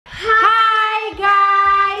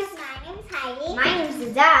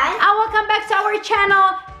our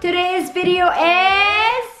channel. Today's video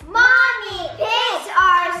is Mommy picks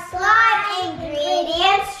our slime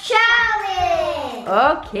ingredients challenge.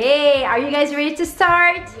 Okay, are you guys ready to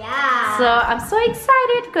start? Yeah. So I'm so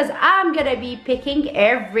excited because I'm gonna be picking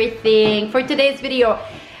everything for today's video.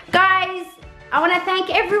 Guys, I want to thank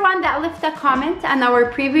everyone that left a comment on our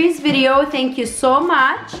previous video. Thank you so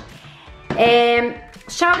much.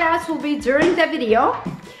 Shout outs will be during the video.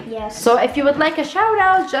 Yes. So if you would like a shout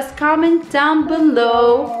out, just comment down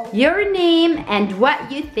below your name and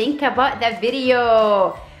what you think about the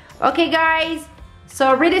video. Okay guys,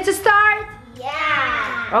 so ready to start?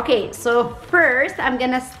 Yeah. Okay, so first I'm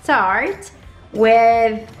gonna start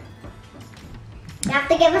with... You have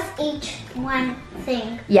to give us each one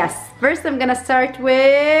thing. Yes, first I'm gonna start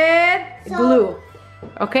with glue.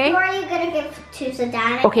 Okay? Who are you gonna give to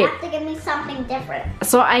Zidane? Okay. You have to give me something different.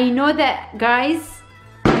 So I know that guys,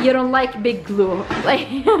 you don't like big glue. Like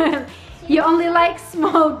you only like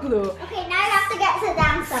small glue. Okay, now you have to get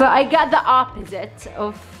Zidane something. So I got the opposite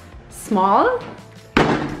of small.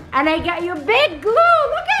 And I got you big glue.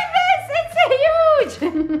 Look at this, it's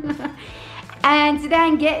huge. And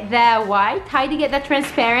Zidane get the white, Heidi get the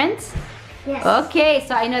transparent. Yes. Okay,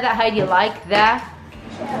 so I know that Heidi like the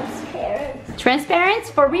Transparent. transparent.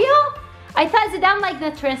 For real? I thought Zidane liked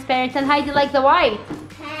the transparent and Heidi liked the white.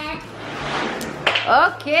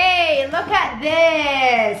 Okay, look at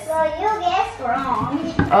this. So you guessed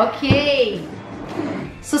wrong. Okay.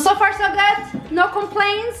 So far so good? No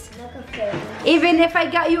complaints? Look okay. Even if I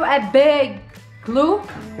got you a big glue?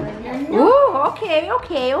 Ooh, okay.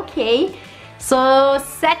 So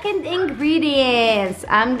second ingredients.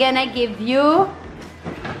 I'm gonna give you,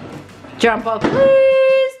 jump up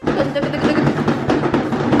please.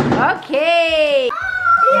 Okay.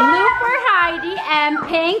 Blue for Heidi and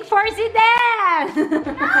pink for Zidane.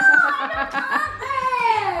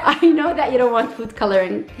 I know that you don't want food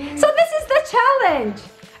coloring. So this is the challenge.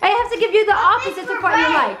 I have to give you the opposite of what you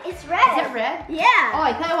like. It's red. Is it red? Yeah. Oh,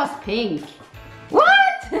 I thought it was pink.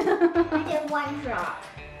 What? I did one drop.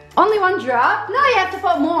 Only one drop? No, you have to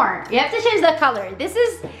put more. You have to change the color. This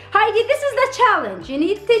is, Heidi, this is the challenge. You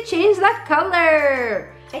need to change the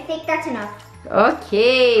color. I think that's enough.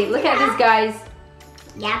 Okay, look at this, guys.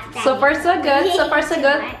 Yeah. So far so good, so far so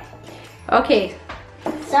good. Okay.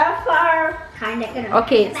 So far, kind of good.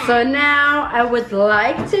 Okay, so now I would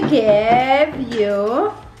like to give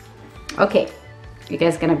you... Okay, you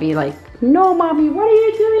guys gonna be like, no mommy, what are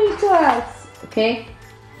you doing to us? Okay,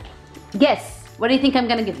 guess. What do you think I'm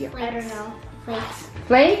gonna give you? I don't know. Flakes.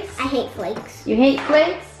 Flakes? I hate flakes. You hate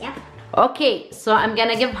flakes? Yep. Okay, so I'm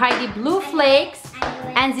gonna give Heidi blue flakes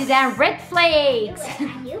and Zidane red flakes. I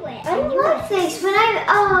knew it. I love flakes when I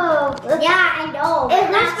Yeah, I know. it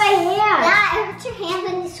hurts my hand. Yeah, it hurts your hand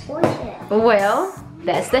when you squish it. Well,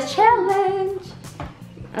 that's the challenge.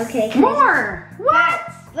 Okay. More. What?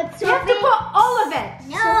 But You have to put all of it.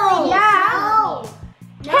 No. Yeah.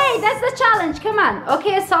 No. Hey, that's the challenge. Come on.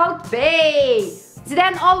 Okay, Salt Bay.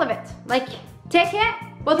 Zidane, all of it. Like, take it.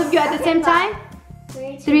 Both of you at the same time.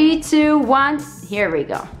 3, 2, 1. Here we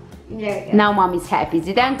go. There you go. Now mommy's happy.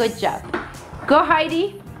 Zidane, good job. Go,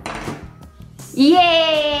 Heidi.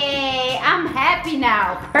 Yay! I'm happy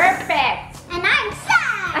now. Perfect. And I'm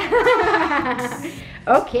sad.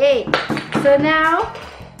 Okay. So now,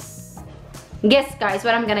 guess, guys,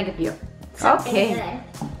 what I'm gonna give you. Okay.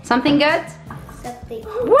 Something good? Something.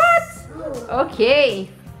 What? Okay.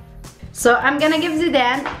 So I'm gonna give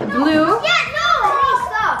Zidane blue Yeah, no. Hey,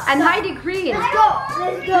 stop. and Heidi green. Let's go.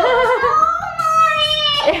 Let's go.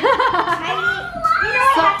 You know I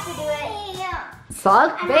have to do it.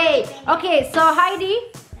 Salt Bay. Okay, so Heidi,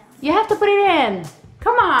 you have to put it in.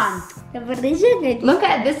 Come on. Look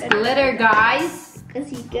at this glitter, guys. Put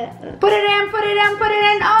it in, put it in, put it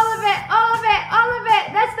in. All of it, all of it, all of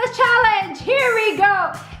it. That's the challenge. Here we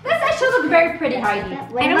go. This actually looks very pretty, Heidi.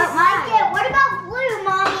 I don't like it. What about blue,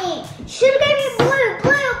 Mommy? Should have gave me blue,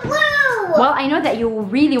 blue, blue. Well, I know that you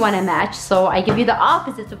really want to match, so I give you the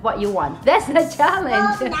opposite of what you want. That's the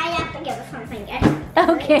challenge. Well, now you have to give us something good.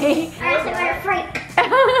 Okay. Or else I'm gonna freak.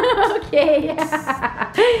 Okay.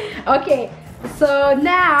 Okay. So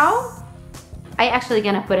now, I actually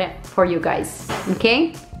gonna put it for you guys.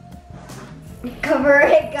 Okay. Cover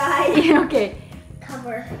it, guys. Okay.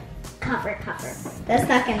 Cover. That's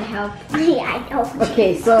not gonna help. Yeah, I know.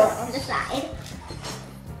 Okay. So On the side.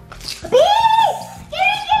 Give me.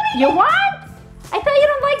 you want? I thought you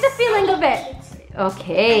don't like the feeling of it.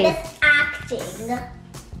 Okay. It's acting.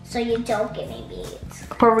 So you don't give me beads.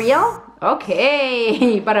 For real?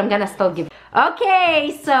 Okay. But I'm gonna still give.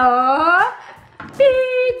 Okay. So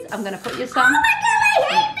beads. I'm gonna put you some. Oh my god, I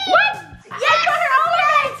hate beads! What? Yes! I got her all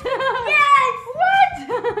right. Yes!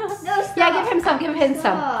 him some. Give him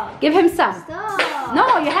some. Stop. Give him some. Stop.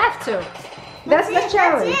 No, you have to. That's the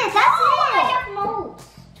challenge. That's it. I have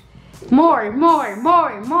most. More.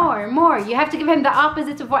 You have to give him the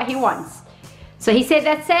opposite of what he wants. So he said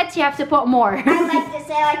that's it. You have to put more. I like this.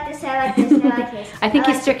 I like this. I like this. I like this. I think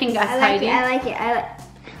he's tricking us, Heidi. I like it. I like it.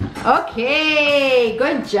 Okay,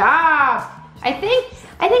 good job. I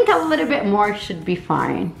think a little bit more should be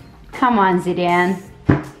fine. Come on, Zidane.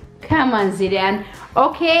 Come on, Zidane.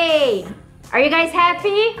 Okay, are you guys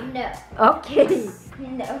happy? No. Okay.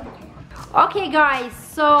 No. Okay, guys.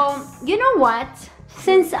 So you know what?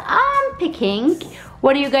 Since I'm picking,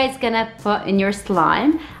 what are you guys gonna put in your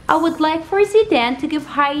slime? I would like for Zidane to give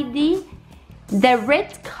Heidi the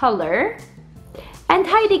red color, and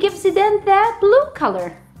Heidi gives Zidane the blue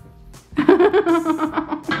color.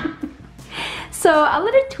 So a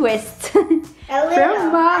little twist from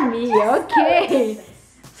mommy. Okay,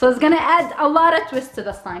 so it's gonna add a lot of twist to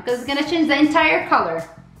the slime because it's gonna change the entire color.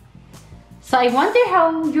 So I wonder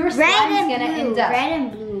how your slime is gonna end up. Red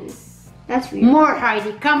and blue. That's weird. More,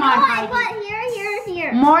 Heidi. Come on, Heidi. I put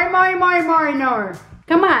here. More.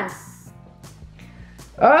 Come on.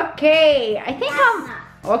 Okay,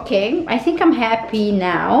 I think I'm happy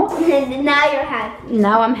now. Now you're happy.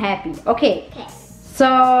 Now I'm happy. Okay.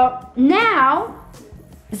 So now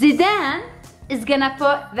Zidane is gonna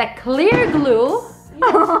put the clear glue.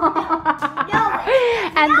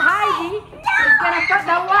 And Heidi is gonna put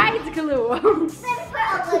the white glue.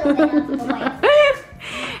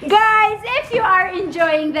 Guys, if you are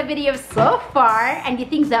enjoying the video so far and you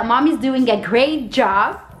think that mommy's doing a great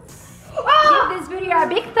job, give this video a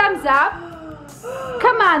big thumbs up.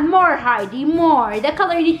 Come on, more, Heidi, more. The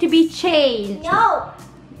color needs to be changed. No,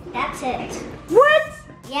 that's it. What?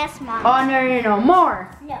 Yes, Mom. Oh, no, more.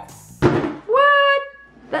 No. What?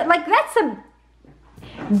 That's a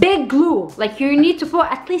big glue. Like, you need to put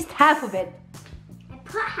at least half of it. I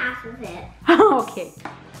put half of it.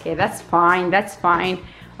 Okay, that's fine.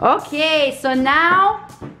 Okay, so now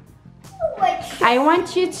I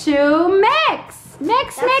want you to mix.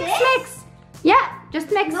 Mix. Yeah, just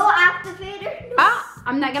mix. No activator.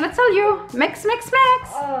 I'm not gonna tell you. Mix.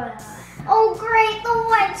 Oh, great, the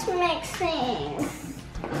white's mixing.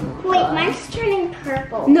 Wait, mine's turning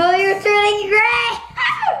purple. No, you're turning gray.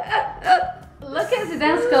 Look at the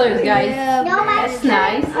dance colors, guys. Yeah, no, mine's That's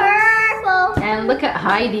nice. purple. And look at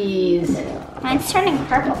Heidi's. Mine's turning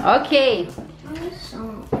purple. Okay.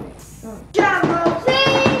 Drum roll,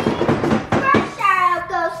 please. First shout out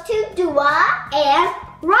goes to Dua and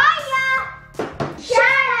Raya.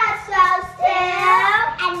 Shout out goes to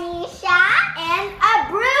Anisha and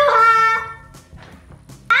Abruha.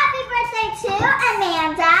 Happy birthday to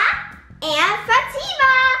Amanda and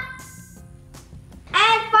Fatima.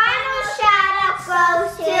 And final shout out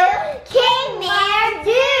goes to King Mayor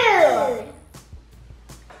Dude.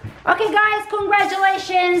 Okay, guys,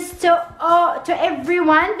 congratulations to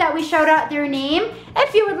everyone that we shout out their name.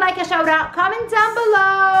 If you would like a shout out, comment down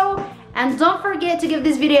below. And don't forget to give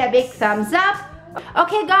this video a big thumbs up.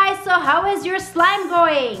 Okay, guys, so how is your slime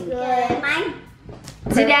going? Good. Mine.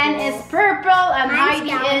 Zidane is purple and Mine's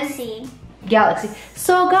Heidi is Galaxy.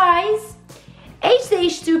 So, guys,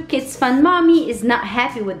 H2 Kids Fun Mommy is not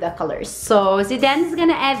happy with the colors. So, Zidane is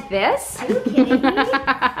gonna add this. Are you kidding me?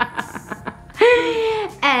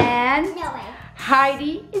 And No way.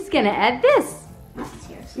 Heidi is gonna add this.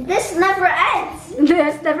 Seriously. This never ends.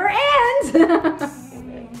 This never ends.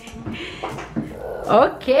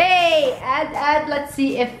 Okay, add. Let's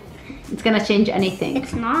see if it's gonna change anything.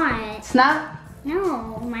 It's not. It's not?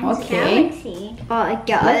 No, mine's Okay. Galaxy. Oh,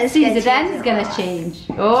 Let's see, Zidane is gonna change.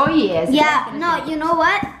 Oh, yes. Yeah, no, you know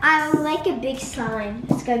what? I like a big slime.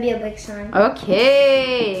 It's gonna be a big slime.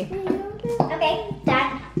 Okay. Okay,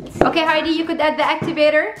 done. Okay, Heidi, you could add the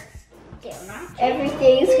activator.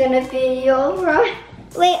 Everything's gonna be over.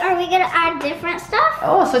 Wait, are we gonna add different stuff?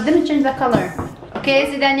 Oh, so it didn't change the color. Okay,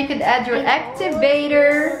 Zidane, you could add your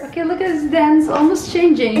activator. Okay, look at Zidane's almost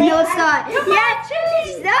changing. No, it's not. Come on, Yeah, change.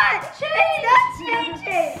 it's not. It's not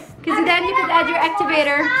changing. Okay, Zidane, you could add your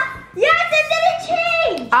activator. Yes, it didn't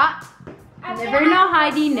change. Never know,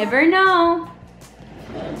 Heidi, never know.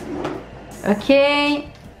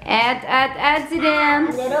 Okay, add Zidane.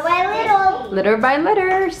 Little by little. Letter by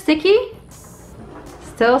letter, sticky.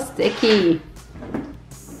 Still sticky.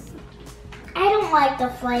 I don't like the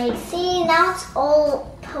flakes. See, now it's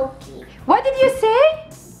all pokey. What did you say?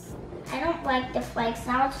 I don't like the flakes.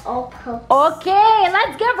 Now it's all pokey. Okay,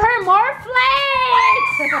 let's give her more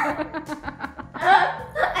flakes.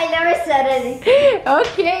 I never said anything.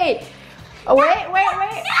 Okay. Oh, wait.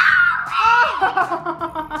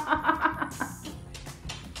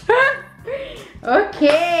 Oh.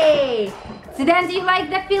 Okay. Zidane, do you like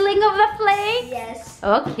the feeling of the flake? Yes.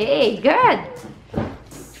 Okay, good.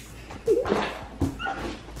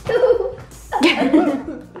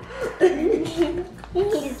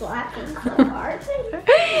 He's laughing so hard.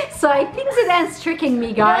 So I think Zidane's tricking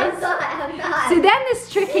me, guys. No, I'm not. Zidane is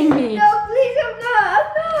tricking me. No, please, I'm not.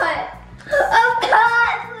 I'm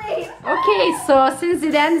not, please. Okay, so since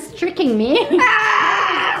Zidane's tricking me,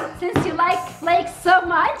 since you like flakes so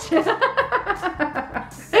much.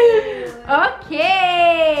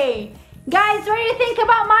 Okay. Guys, what do you think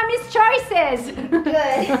about Mommy's choices?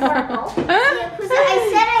 Good. Purple. I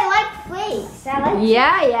said I like flakes.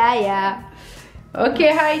 Yeah.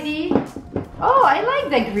 Okay, Heidi. Oh, I like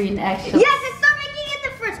the green actually. Yes, it's not making it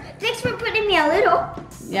the first. Thanks for putting me a little.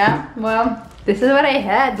 Yeah, well, this is what I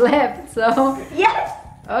had left, so. Yes.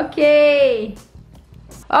 Okay.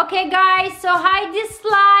 Okay, guys, so Heidi's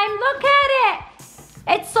slime, look at it.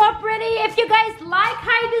 It's so pretty. If you guys like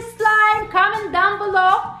Heidi's slime, comment down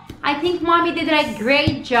below. I think Mommy did a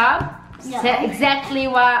great job. Yeah. Exactly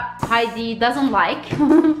what Heidi doesn't like.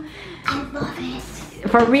 I love it.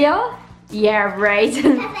 For real? Yeah, right. Because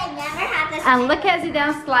I never had this. And look at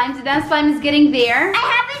Zidane's slime. Zidane's slime is getting there. I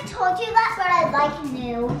haven't told you that, but I like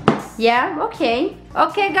new. Yeah, okay.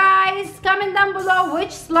 Okay, guys, comment down below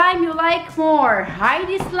which slime you like more.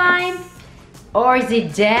 Heidi's slime or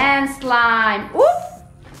Zidane's slime.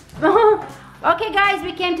 Oop! Okay, guys,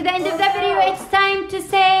 we came to the end of the video. It's time to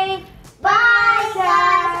say Bye, guys.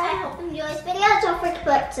 I hope you enjoyed this video. Don't forget to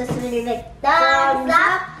put this video like thumbs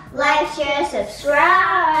up, like, share,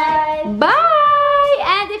 subscribe. bye.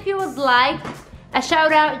 And if you would like a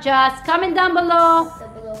shout out, just comment down below.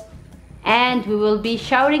 And we will be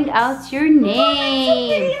shouting out your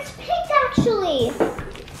name. It's pink, actually.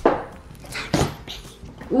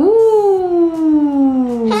 Ooh.